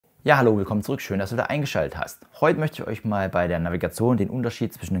Ja, hallo, willkommen zurück. Schön, dass du wieder eingeschaltet hast. Heute möchte ich euch mal bei der Navigation den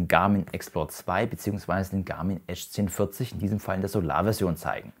Unterschied zwischen dem Garmin Explore 2 bzw. dem Garmin Edge 1040, in diesem Fall in der Solarversion,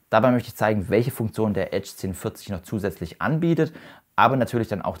 zeigen. Dabei möchte ich zeigen, welche Funktionen der Edge 1040 noch zusätzlich anbietet, aber natürlich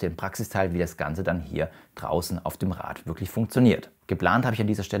dann auch den Praxisteil, wie das Ganze dann hier draußen auf dem Rad wirklich funktioniert. Geplant habe ich an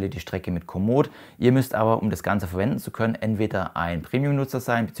dieser Stelle die Strecke mit Komoot. Ihr müsst aber, um das Ganze verwenden zu können, entweder ein Premium-Nutzer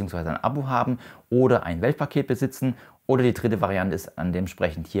sein bzw. ein Abo haben oder ein Weltpaket besitzen. Oder die dritte Variante ist,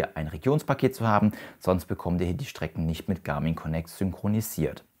 dementsprechend hier ein Regionspaket zu haben, sonst bekommt ihr hier die Strecken nicht mit Garmin Connect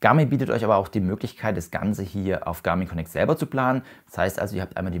synchronisiert. Garmin bietet euch aber auch die Möglichkeit, das Ganze hier auf Garmin Connect selber zu planen. Das heißt also, ihr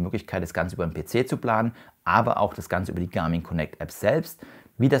habt einmal die Möglichkeit, das Ganze über den PC zu planen, aber auch das Ganze über die Garmin Connect App selbst.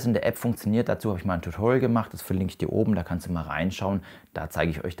 Wie das in der App funktioniert, dazu habe ich mal ein Tutorial gemacht, das verlinke ich dir oben, da kannst du mal reinschauen. Da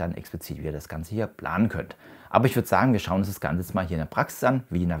zeige ich euch dann explizit, wie ihr das Ganze hier planen könnt. Aber ich würde sagen, wir schauen uns das Ganze jetzt mal hier in der Praxis an,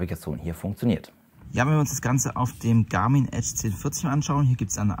 wie die Navigation hier funktioniert. Ja, wenn wir uns das Ganze auf dem Garmin Edge 1040 anschauen, hier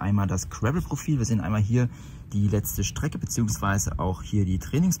gibt es dann einmal das Gravel-Profil. Wir sehen einmal hier die letzte Strecke, beziehungsweise auch hier die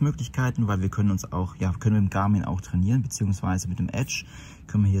Trainingsmöglichkeiten, weil wir können uns auch, können mit dem Garmin auch trainieren, beziehungsweise mit dem Edge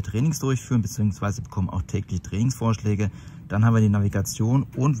können wir hier Trainings durchführen, beziehungsweise bekommen auch täglich Trainingsvorschläge. Dann haben wir die Navigation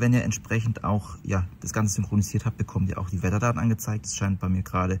und wenn ihr entsprechend auch, das Ganze synchronisiert habt, bekommt ihr auch die Wetterdaten angezeigt. Das scheint bei mir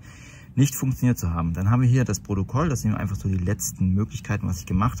gerade nicht funktioniert zu haben. Dann haben wir hier das Protokoll, das sind einfach so die letzten Möglichkeiten, was ich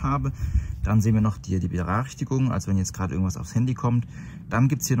gemacht habe. Dann sehen wir noch die Benachrichtigungen, also wenn jetzt gerade irgendwas aufs Handy kommt. Dann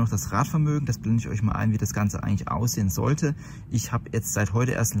gibt es hier noch das Radvermögen, das blende ich euch mal ein, wie das Ganze eigentlich aussehen sollte. Ich habe jetzt seit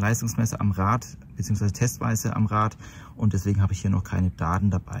heute erst ein Leistungsmesser am Rad, beziehungsweise testweise am Rad und deswegen habe ich hier noch keine Daten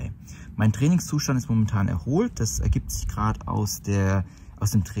dabei. Mein Trainingszustand ist momentan erholt, das ergibt sich gerade aus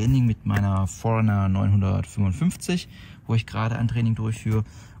dem Training mit meiner Forerunner 955, wo ich gerade ein Training durchführe.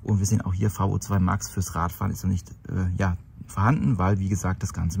 Und wir sehen auch hier VO2 Max fürs Radfahren ist noch nicht vorhanden, weil wie gesagt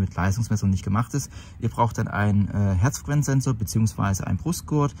das Ganze mit Leistungsmessung nicht gemacht ist. Ihr braucht dann einen Herzfrequenzsensor bzw. einen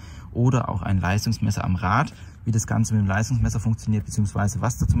Brustgurt oder auch ein Leistungsmesser am Rad. Wie das Ganze mit dem Leistungsmesser funktioniert bzw.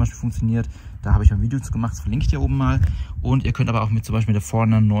 was da zum Beispiel funktioniert, da habe ich ein Video zu gemacht, das verlinke ich dir oben mal. Und ihr könnt aber auch mit zum Beispiel der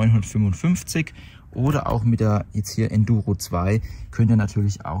Forerunner 955 oder auch mit der jetzt hier Enduro 2 könnt ihr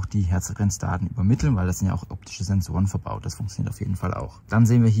natürlich auch die Herzfrequenzdaten übermitteln, weil das sind ja auch optische Sensoren verbaut. Das funktioniert auf jeden Fall auch. Dann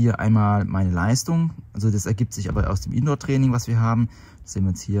sehen wir hier einmal meine Leistung. Also das ergibt sich aber aus dem Indoor-Training, was wir haben. Das sehen wir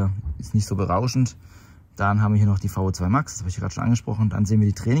jetzt hier, ist nicht so berauschend. Dann haben wir hier noch die VO2 Max, das habe ich gerade schon angesprochen. Dann sehen wir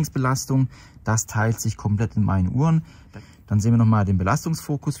die Trainingsbelastung. Das teilt sich komplett in meinen Uhren. Dann sehen wir nochmal den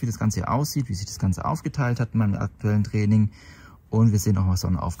Belastungsfokus, wie das Ganze hier aussieht, wie sich das Ganze aufgeteilt hat in meinem aktuellen Training. Und wir sehen auch mal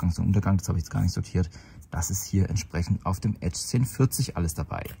Sonnenaufgang und Untergang, das habe ich jetzt gar nicht sortiert. Das ist hier entsprechend auf dem Edge 1040 alles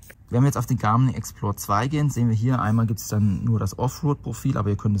dabei. Wenn wir jetzt auf den Garmin Explore 2 gehen, sehen wir hier einmal gibt es dann nur das Offroad-Profil, aber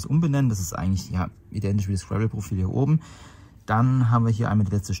ihr könnt es umbenennen. Das ist eigentlich identisch wie das Gravel-Profil hier oben. Dann haben wir hier einmal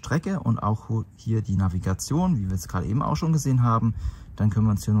die letzte Strecke und auch hier die Navigation, wie wir es gerade eben auch schon gesehen haben. Dann können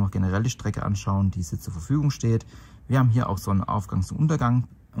wir uns hier noch generell die Strecke anschauen, die jetzt zur Verfügung steht. Wir haben hier auch Sonnenaufgang und Untergang.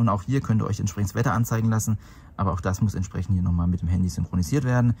 Und auch hier könnt ihr euch entsprechend das Wetter anzeigen lassen, aber auch das muss entsprechend hier nochmal mit dem Handy synchronisiert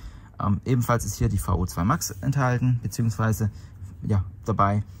werden. Ebenfalls ist hier die VO2 Max enthalten, beziehungsweise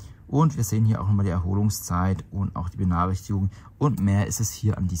dabei. Und wir sehen hier auch nochmal die Erholungszeit und auch die Benachrichtigung. Und mehr ist es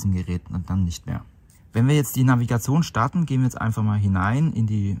hier an diesem Gerät dann nicht mehr. Wenn wir jetzt die Navigation starten, gehen wir jetzt einfach mal hinein in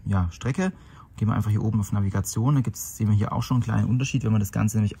die Strecke. Gehen wir einfach hier oben auf Navigation. Da sehen wir hier auch schon einen kleinen Unterschied, wenn wir das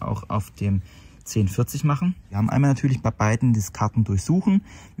Ganze nämlich auch auf dem 1040 machen. Wir haben einmal natürlich bei beiden das Karten durchsuchen.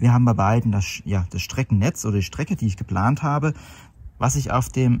 Wir haben bei beiden das Streckennetz oder die Strecke, die ich geplant habe, was ich auf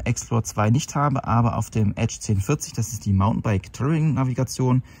dem Explore 2 nicht habe, aber auf dem Edge 1040, das ist die Mountainbike Touring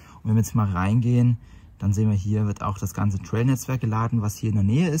Navigation. Und wenn wir jetzt mal reingehen, dann sehen wir hier wird auch das ganze Trail-Netzwerk geladen, was hier in der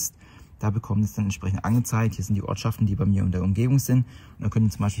Nähe ist. Da bekommt es dann entsprechend angezeigt. Hier sind die Ortschaften, die bei mir in der Umgebung sind. Und da könnt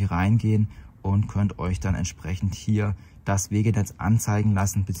ihr zum Beispiel reingehen und könnt euch dann entsprechend hier das Wegenetz anzeigen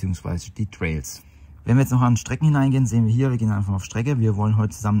lassen, beziehungsweise die Trails. Wenn wir jetzt noch an Strecken hineingehen, sehen wir hier, wir gehen einfach auf Strecke. Wir wollen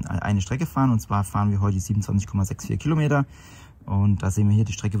heute zusammen eine Strecke fahren und zwar fahren wir heute 27,64 Kilometer. Und da sehen wir hier,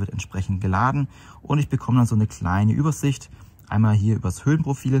 die Strecke wird entsprechend geladen und ich bekomme dann so eine kleine Übersicht. Einmal hier über das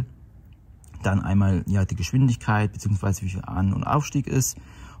Höhenprofil, dann einmal die Geschwindigkeit, beziehungsweise wie viel An- und Aufstieg ist.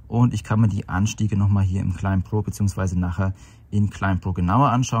 Und ich kann mir die Anstiege nochmal hier im Klein Pro beziehungsweise nachher in Klein Pro genauer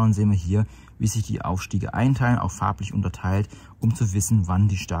anschauen. Sehen wir hier, wie sich die Aufstiege einteilen, auch farblich unterteilt, um zu wissen, wann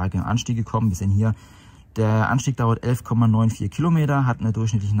die starken Anstiege kommen. Wir sehen hier, der Anstieg dauert 11,94 Kilometer, hat eine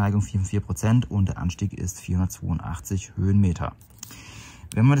durchschnittliche Neigung 4,4% und der Anstieg ist 482 Höhenmeter.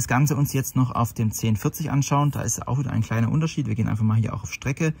 Wenn wir das Ganze uns jetzt noch auf dem 1040 anschauen, da ist auch wieder ein kleiner Unterschied. Wir gehen einfach mal hier auch auf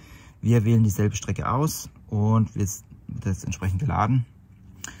Strecke. Wir wählen dieselbe Strecke aus und wird das entsprechend geladen.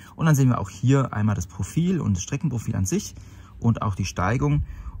 Und dann sehen wir auch hier einmal das Profil und das Streckenprofil an sich und auch die Steigung.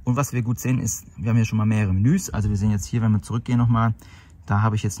 Und was wir gut sehen ist, wir haben hier schon mal mehrere Menüs. Also wir sehen jetzt hier, wenn wir zurückgehen nochmal, Da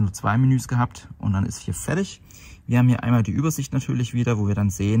habe ich jetzt nur 2 Menüs gehabt und dann ist hier fertig. Wir haben hier einmal die Übersicht natürlich wieder, wo wir dann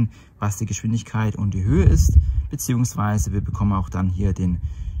sehen, was die Geschwindigkeit und die Höhe ist, beziehungsweise wir bekommen auch dann hier die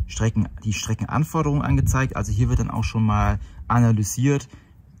Streckenanforderungen angezeigt. Also hier wird dann auch schon mal analysiert,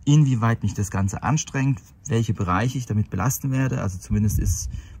 inwieweit mich das Ganze anstrengt, welche Bereiche ich damit belasten werde. Also zumindest ist,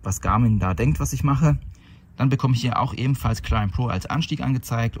 was Garmin da denkt, was ich mache. Dann bekomme ich hier auch ebenfalls Climb Pro als Anstieg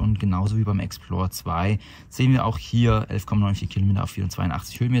angezeigt und genauso wie beim Explore 2 sehen wir auch hier 11,94 Kilometer auf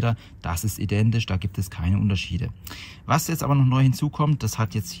 482 Höhenmeter. Das ist identisch, da gibt es keine Unterschiede. Was jetzt aber noch neu hinzukommt, das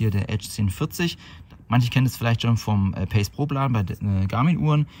hat jetzt hier der Edge 1040. Manche kennen es vielleicht schon vom Pace Pro Plan bei Garmin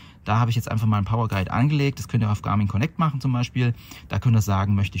Uhren. Da habe ich jetzt einfach mal einen Power Guide angelegt. Das könnt ihr auf Garmin Connect machen zum Beispiel. Da könnt ihr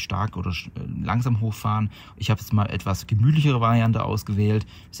sagen, möchte ich stark oder langsam hochfahren. Ich habe jetzt mal etwas gemütlichere Variante ausgewählt.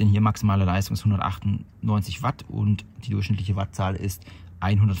 Wir sehen hier maximale Leistung ist 198 Watt und die durchschnittliche Wattzahl ist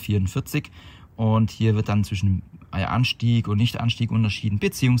 144. Und hier wird dann zwischen Anstieg und Nicht-Anstieg unterschieden,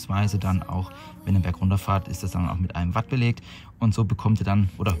 beziehungsweise dann auch, wenn ihr Berg runterfahrt, ist das dann auch mit einem Watt belegt. Und so bekommt ihr dann,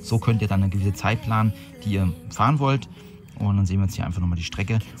 oder so könnt ihr dann eine gewisse Zeit planen, die ihr fahren wollt. Und dann sehen wir jetzt hier einfach nochmal die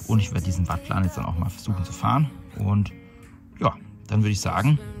Strecke und ich werde diesen Wattplan jetzt dann auch mal versuchen zu fahren. Und ja, dann würde ich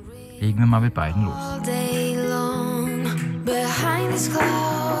sagen, legen wir mal mit beiden los.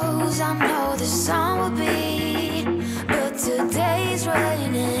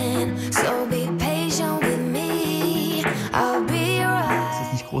 Was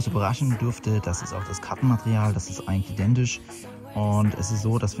jetzt nicht groß überraschen dürfte, das ist auch das Kartenmaterial, das ist eigentlich identisch. Und es ist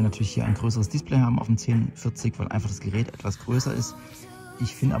so, dass wir natürlich hier ein größeres Display haben auf dem 1040, weil einfach das Gerät etwas größer ist.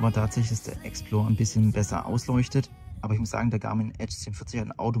 Ich finde aber tatsächlich, dass der Explore ein bisschen besser ausleuchtet. Aber ich muss sagen, der Garmin Edge 1040 hat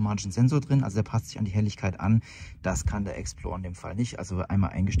einen automatischen Sensor drin, also der passt sich an die Helligkeit an. Das kann der Explore in dem Fall nicht. Also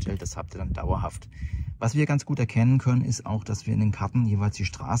einmal eingestellt, das habt ihr dann dauerhaft. Was wir ganz gut erkennen können, ist auch, dass wir in den Karten jeweils die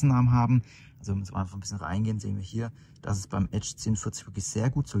Straßennamen haben. Also wenn wir einfach ein bisschen reingehen, sehen wir hier, das ist beim Edge 1040 wirklich sehr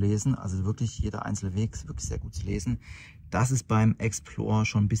gut zu lesen. Also wirklich jeder einzelne Weg ist wirklich sehr gut zu lesen. Das ist beim Explore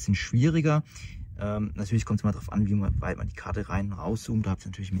schon ein bisschen schwieriger. Natürlich kommt es mal darauf an, wie weit man die Karte rein und rauszoomt. Da habt ihr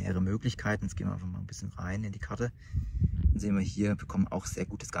natürlich mehrere Möglichkeiten. Jetzt gehen wir einfach mal ein bisschen rein in die Karte. Dann sehen wir hier, bekommen auch sehr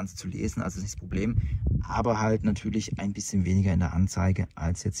gut das Ganze zu lesen, also nicht das Problem. Aber halt natürlich ein bisschen weniger in der Anzeige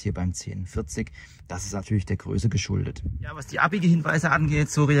als jetzt hier beim 1040. Das ist natürlich der Größe geschuldet. Ja, was die Abbiegehinweise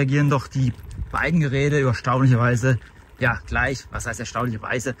angeht, so reagieren doch die beiden Geräte erstaunlicherweise ja gleich. Was heißt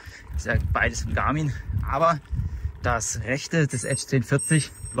erstaunlicherweise? Ist ja beides von Garmin. Aber das rechte des Edge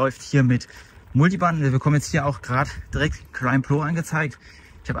 1040 läuft hier mit Multiband. Wir bekommen jetzt hier auch gerade direkt Climb Pro angezeigt.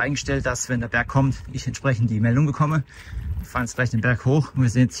 Ich habe eingestellt, dass wenn der Berg kommt, ich entsprechend die Meldung bekomme. Wir fahren jetzt gleich den Berg hoch und wir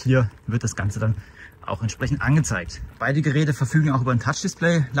sehen jetzt hier, wird das Ganze dann auch entsprechend angezeigt. Beide Geräte verfügen auch über ein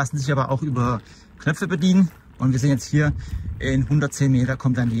Touch-Display, lassen sich aber auch über Knöpfe bedienen. Und wir sehen jetzt hier, in 110 Meter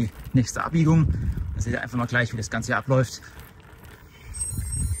kommt dann die nächste Abbiegung. Da seht ihr einfach mal gleich, wie das Ganze hier abläuft.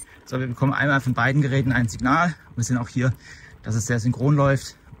 So, wir bekommen einmal von beiden Geräten ein Signal. Wir sehen auch hier, dass es sehr synchron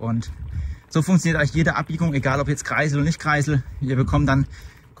läuft. Und so funktioniert eigentlich jede Abbiegung, egal ob jetzt Kreisel oder nicht Kreisel. Wir bekommen dann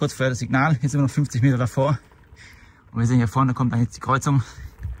kurz vorher das Signal. Hier sind wir noch 50 Meter davor. Und wir sehen hier vorne kommt dann jetzt die Kreuzung.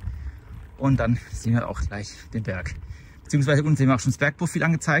 Und dann sehen wir auch gleich den Berg. Beziehungsweise unten sehen wir auch schon das Bergprofil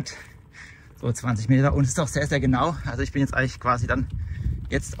angezeigt. So 20 Meter. Und es ist auch sehr, sehr genau. Also ich bin jetzt eigentlich quasi dann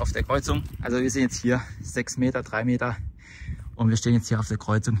jetzt auf der Kreuzung. Also wir sehen jetzt hier 6 Meter, 3 Meter. Und wir stehen jetzt hier auf der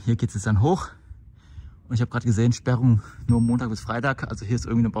Kreuzung. Hier geht es dann hoch. Und ich habe gerade gesehen, Sperrung nur Montag bis Freitag. Also hier ist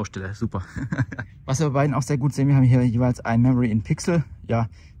irgendwie eine Baustelle. Super. Was wir bei beiden auch sehr gut sehen, wir haben hier jeweils ein Memory in Pixel, ja,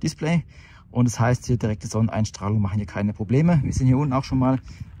 Display. Und das heißt, hier direkte Sonneneinstrahlung machen hier keine Probleme. Wir sehen hier unten auch schon mal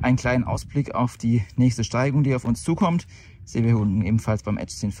einen kleinen Ausblick auf die nächste Steigung, die auf uns zukommt. Sehen wir hier unten ebenfalls beim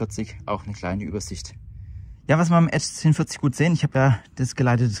Edge 1040 auch eine kleine Übersicht. Ja, was wir beim Edge 1040 gut sehen, ich habe ja das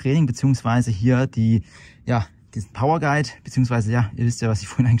geleitete Training, beziehungsweise hier diesen Power Guide, beziehungsweise, ja, ihr wisst ja, was ich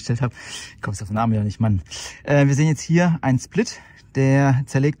vorhin eingestellt habe. Ich komme jetzt auf den Namen wieder nicht, Mann. Wir sehen jetzt hier einen Split, der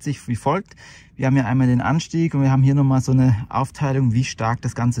zerlegt sich wie folgt. Wir haben hier einmal den Anstieg und wir haben hier nochmal so eine Aufteilung, wie stark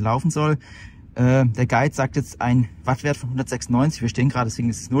das Ganze laufen soll. Der Guide sagt jetzt ein Wattwert von 196, wir stehen gerade, deswegen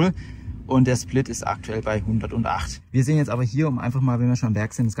ist es 0. Und der Split ist aktuell bei 108. Wir sehen jetzt aber hier, um einfach mal, wenn wir schon am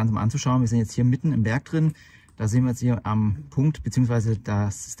Berg sind, das Ganze mal anzuschauen. Wir sind jetzt hier mitten im Berg drin. Da sehen wir jetzt hier am Punkt, beziehungsweise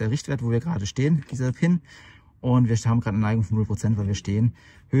das ist der Richtwert, wo wir gerade stehen, dieser Pin. Und wir haben gerade eine Neigung von 0%, weil wir stehen.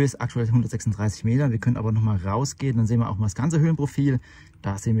 Höhe ist aktuell 136 Meter. Wir können aber nochmal rausgehen. Dann sehen wir auch mal das ganze Höhenprofil.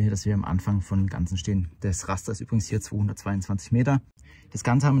 Da sehen wir hier, dass wir am Anfang von dem Ganzen stehen. Das Raster ist übrigens hier 222 Meter. Das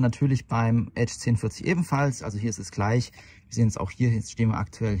Ganze haben wir natürlich beim Edge 1040 ebenfalls. Also hier ist es gleich. Wir sehen es auch hier. Jetzt stehen wir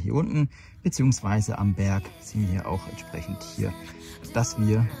aktuell hier unten. Beziehungsweise am Berg sehen wir hier auch entsprechend hier, dass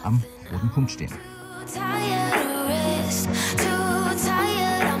wir am roten Punkt stehen.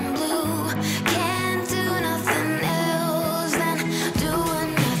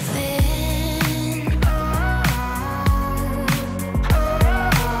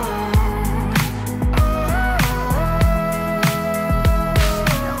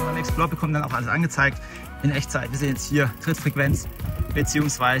 bekommen dann auch alles angezeigt in Echtzeit. Wir sehen jetzt hier Trittfrequenz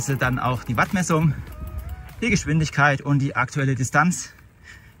beziehungsweise dann auch die Wattmessung, die Geschwindigkeit und die aktuelle Distanz.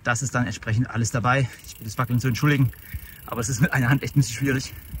 Das ist dann entsprechend alles dabei. Ich bitte das Wackeln zu entschuldigen, aber es ist mit einer Hand echt ein bisschen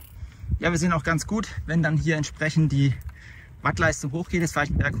schwierig. Ja, wir sehen auch ganz gut, wenn dann hier entsprechend die Wattleistung hochgeht, das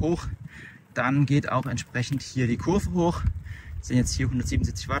Weichenberg hoch, dann geht auch entsprechend hier die Kurve hoch. Wir sehen jetzt hier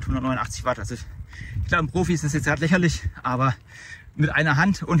 177 Watt, 189 Watt. Also ich glaube, ein Profi ist das jetzt halt lächerlich, aber mit einer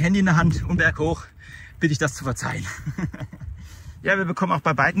Hand und Handy in der Hand und Berg hoch bitte ich das zu verzeihen. Ja, wir bekommen auch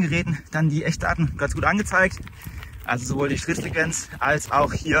bei beiden Geräten dann die Echtdaten ganz gut angezeigt. Also sowohl die Schrittfrequenz als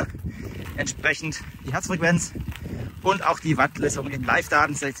auch hier entsprechend die Herzfrequenz und auch die Wattmessung in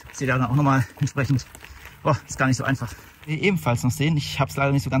Live-Daten. Seht ihr dann auch nochmal entsprechend. Oh, ist gar nicht so einfach. Ebenfalls noch sehen, ich habe es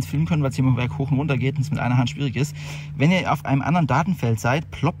leider nicht so ganz filmen können, weil es hier im Berg hoch und runter geht und es mit einer Hand schwierig ist. Wenn ihr auf einem anderen Datenfeld seid,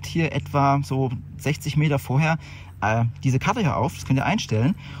 ploppt hier etwa so 60 Meter vorher diese Karte hier auf. Das könnt ihr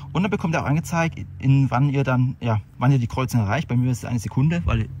einstellen und dann bekommt ihr auch angezeigt, wann ihr die Kreuzung erreicht. Bei mir ist es eine Sekunde,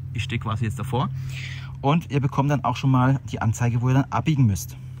 weil ich stehe quasi jetzt davor. Und ihr bekommt dann auch schon mal die Anzeige, wo ihr dann abbiegen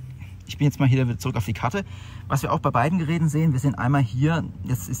müsst. Ich bin jetzt mal hier wieder zurück auf die Karte. Was wir auch bei beiden Geräten sehen, wir sehen einmal hier,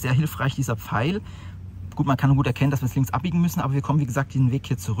 das ist sehr hilfreich, dieser Pfeil. Gut, man kann gut erkennen, dass wir jetzt links abbiegen müssen, aber wir kommen, wie gesagt, den Weg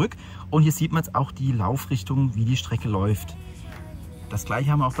hier zurück. Und hier sieht man jetzt auch die Laufrichtung, wie die Strecke läuft. Das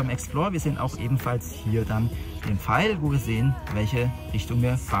gleiche haben wir auch beim Explore. Wir sehen auch ebenfalls hier dann den Pfeil, wo wir sehen, welche Richtung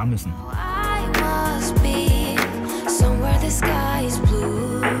wir fahren müssen.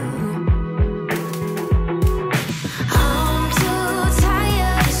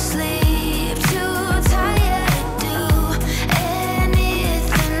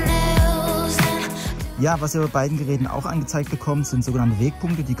 Ja, was ihr bei beiden Geräten auch angezeigt bekommt, sind sogenannte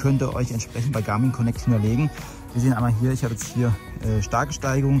Wegpunkte. Die könnt ihr euch entsprechend bei Garmin Connect hinterlegen. Wir sehen einmal hier, ich habe jetzt hier starke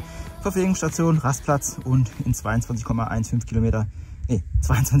Steigung, Verpflegungsstation, Rastplatz und in 22,15 Kilometer,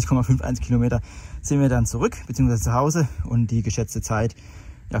 22,51 Kilometer sind wir dann zurück, beziehungsweise zu Hause und die geschätzte Zeit,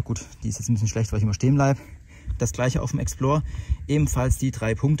 ja gut, die ist jetzt ein bisschen schlecht, weil ich immer stehen bleibe. Das gleiche auf dem Explore, ebenfalls die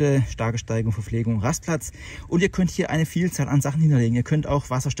 3 Punkte, starke Steigung, Verpflegung, Rastplatz. Und ihr könnt hier eine Vielzahl an Sachen hinterlegen. Ihr könnt auch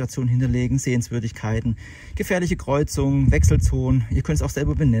Wasserstationen hinterlegen, Sehenswürdigkeiten, gefährliche Kreuzungen, Wechselzonen. Ihr könnt es auch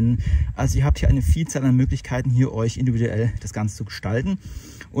selber benennen. Also ihr habt hier eine Vielzahl an Möglichkeiten, hier euch individuell das Ganze zu gestalten.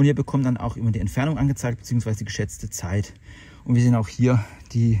 Und ihr bekommt dann auch immer die Entfernung angezeigt, beziehungsweise die geschätzte Zeit. Und wir sehen auch hier,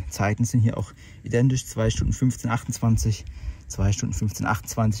 die Zeiten sind hier auch identisch, 2 Stunden 15, 28. 2 Stunden 15,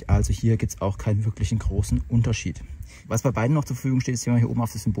 28, also hier gibt es auch keinen wirklichen großen Unterschied. Was bei beiden noch zur Verfügung steht, ist, wenn man hier oben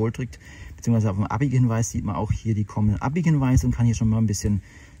auf das Symbol drückt, beziehungsweise auf dem Abbiegehinweis, sieht man auch hier die kommenden Abbiegehinweise und kann hier schon mal ein bisschen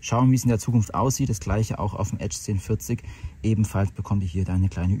schauen, wie es in der Zukunft aussieht. Das gleiche auch auf dem Edge 1040, ebenfalls bekommt ihr hier eine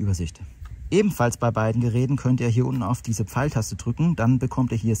kleine Übersicht. Ebenfalls bei beiden Geräten könnt ihr hier unten auf diese Pfeiltaste drücken, dann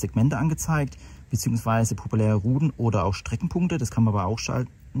bekommt ihr hier Segmente angezeigt, beziehungsweise populäre Routen oder auch Streckenpunkte. Das kann man aber auch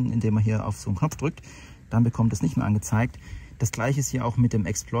schalten, indem man hier auf so einen Knopf drückt, dann bekommt es nicht mehr angezeigt. Das gleiche ist hier auch mit dem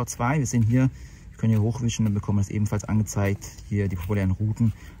Explore 2. Wir sehen hier, wir können hier hochwischen, dann bekommen wir es ebenfalls angezeigt, hier die populären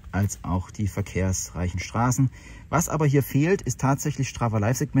Routen als auch die verkehrsreichen Straßen. Was aber hier fehlt, ist tatsächlich Strava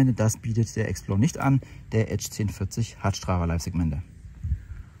Live-Segmente. Das bietet der Explore nicht an. Der Edge 1040 hat Strava Live-Segmente.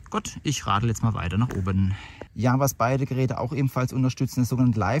 Gut, ich radel jetzt mal weiter nach oben. Ja, was beide Geräte auch ebenfalls unterstützen, ist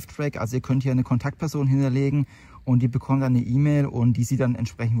sogenannte Live-Track. Also ihr könnt hier eine Kontaktperson hinterlegen und die bekommt dann eine E-Mail und die sieht dann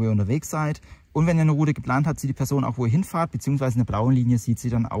entsprechend, wo ihr unterwegs seid. Und wenn ihr eine Route geplant habt, sieht die Person auch, wo ihr hinfahrt, beziehungsweise eine blaue Linie sieht sie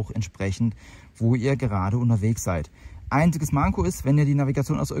dann auch entsprechend, wo ihr gerade unterwegs seid. Einziges Manko ist, wenn ihr die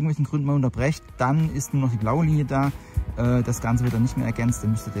Navigation aus irgendwelchen Gründen mal unterbrecht, dann ist nur noch die blaue Linie da. Das Ganze wird dann nicht mehr ergänzt,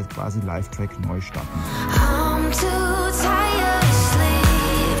 dann müsstet ihr quasi Live-Track neu starten.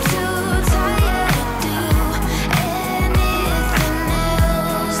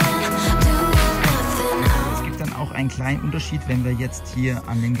 Einen kleinen Unterschied, wenn wir jetzt hier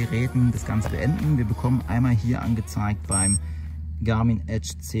an den Geräten das Ganze beenden. Wir bekommen einmal hier angezeigt beim Garmin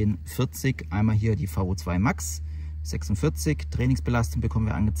Edge 1040, einmal hier die VO2 Max 46, Trainingsbelastung bekommen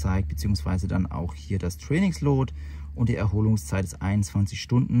wir angezeigt, beziehungsweise dann auch hier das Trainingsload und die Erholungszeit ist 21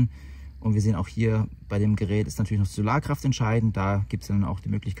 Stunden. Und wir sehen auch hier bei dem Gerät ist natürlich noch Solarkraft entscheidend, da gibt es dann auch die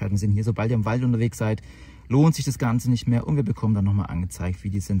Möglichkeit, wir sehen hier, sobald ihr im Wald unterwegs seid, lohnt sich das Ganze nicht mehr und wir bekommen dann nochmal angezeigt, wie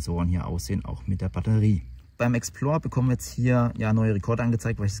die Sensoren hier aussehen, auch mit der Batterie. Beim Explore bekommen wir jetzt hier neue Rekorde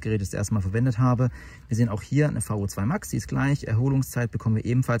angezeigt, weil ich das Gerät das erste Mal verwendet habe. Wir sehen auch hier eine VO2 Max, die ist gleich. Erholungszeit bekommen wir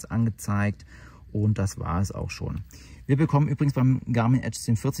ebenfalls angezeigt und das war es auch schon. Wir bekommen übrigens beim Garmin Edge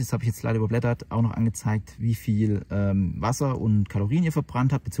 1040, das habe ich jetzt leider überblättert, auch noch angezeigt, wie viel Wasser und Kalorien ihr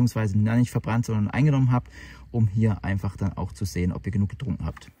verbrannt habt, beziehungsweise nicht verbrannt, sondern eingenommen habt, um hier einfach dann auch zu sehen, ob ihr genug getrunken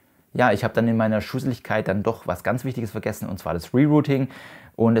habt. Ja, ich habe dann in meiner Schusseligkeit dann doch was ganz Wichtiges vergessen, und zwar das Rerouting.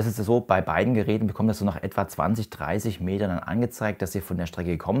 Und es ist so, bei beiden Geräten bekommt das so nach etwa 20, 30 Metern dann angezeigt, dass ihr von der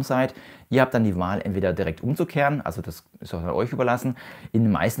Strecke gekommen seid. Ihr habt dann die Wahl, entweder direkt umzukehren, also das ist auch euch überlassen. In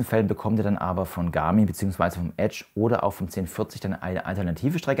den meisten Fällen bekommt ihr dann aber von Garmin bzw. vom Edge oder auch vom 1040 dann eine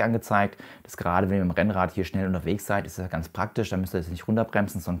alternative Strecke angezeigt. Das gerade, wenn ihr mit dem Rennrad hier schnell unterwegs seid, ist das ganz praktisch. Da müsst ihr jetzt nicht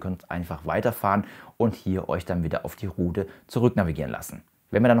runterbremsen, sondern könnt einfach weiterfahren und hier euch dann wieder auf die Route zurück navigieren lassen.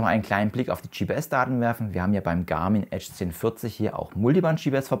 Wenn wir dann noch einen kleinen Blick auf die GPS-Daten werfen, wir haben ja beim Garmin Edge 1040 hier auch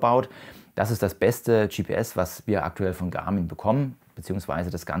Multiband-GPS verbaut. Das ist das beste GPS, was wir aktuell von Garmin bekommen, beziehungsweise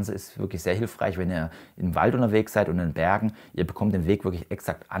das Ganze ist wirklich sehr hilfreich, wenn ihr im Wald unterwegs seid und in den Bergen. Ihr bekommt den Weg wirklich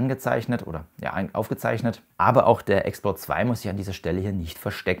exakt angezeichnet oder ja, aufgezeichnet. Aber auch der Explore 2 muss sich an dieser Stelle hier nicht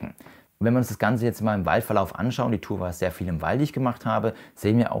verstecken. Und wenn wir uns das Ganze jetzt mal im Waldverlauf anschauen, die Tour war sehr viel im Wald, die ich gemacht habe,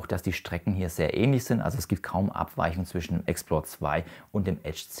 sehen wir auch, dass die Strecken hier sehr ähnlich sind. Also es gibt kaum Abweichungen zwischen dem Explore 2 und dem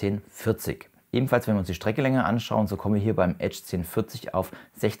Edge 1040. Ebenfalls, wenn wir uns die Streckelänge anschauen, so kommen wir hier beim Edge 1040 auf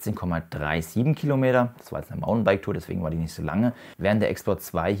 16,37 Kilometer. Das war jetzt eine Mountainbike-Tour, deswegen war die nicht so lange. Während der Explore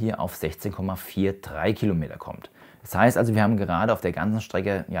 2 hier auf 16,43 Kilometer kommt. Das heißt also, wir haben gerade auf der ganzen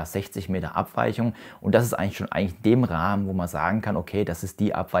Strecke ja 60 Meter Abweichung und das ist eigentlich schon dem Rahmen, wo man sagen kann, okay, das ist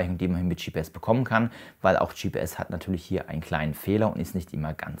die Abweichung, die man mit GPS bekommen kann, weil auch GPS hat natürlich hier einen kleinen Fehler und ist nicht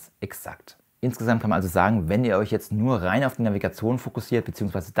immer ganz exakt. Insgesamt kann man also sagen, wenn ihr euch jetzt nur rein auf die Navigation fokussiert,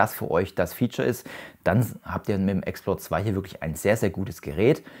 beziehungsweise das für euch das Feature ist, dann habt ihr mit dem Explore 2 hier wirklich ein sehr, sehr gutes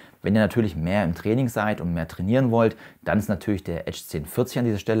Gerät. Wenn ihr natürlich mehr im Training seid und mehr trainieren wollt, dann ist natürlich der Edge 1040 an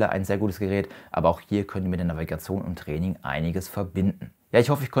dieser Stelle ein sehr gutes Gerät, aber auch hier könnt ihr mit der Navigation und Training einiges verbinden. Ja, ich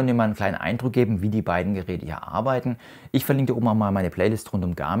hoffe, ich konnte dir mal einen kleinen Eindruck geben, wie die beiden Geräte hier arbeiten. Ich verlinke dir oben auch mal meine Playlist rund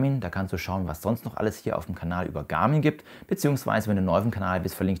um Garmin. Da kannst du schauen, was sonst noch alles hier auf dem Kanal über Garmin gibt. Beziehungsweise, wenn du neu auf dem Kanal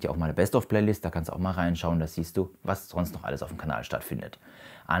bist, verlinke ich dir auch meine Best-of-Playlist. Da kannst du auch mal reinschauen. Da siehst du, was sonst noch alles auf dem Kanal stattfindet.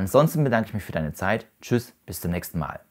 Ansonsten bedanke ich mich für deine Zeit. Tschüss, bis zum nächsten Mal.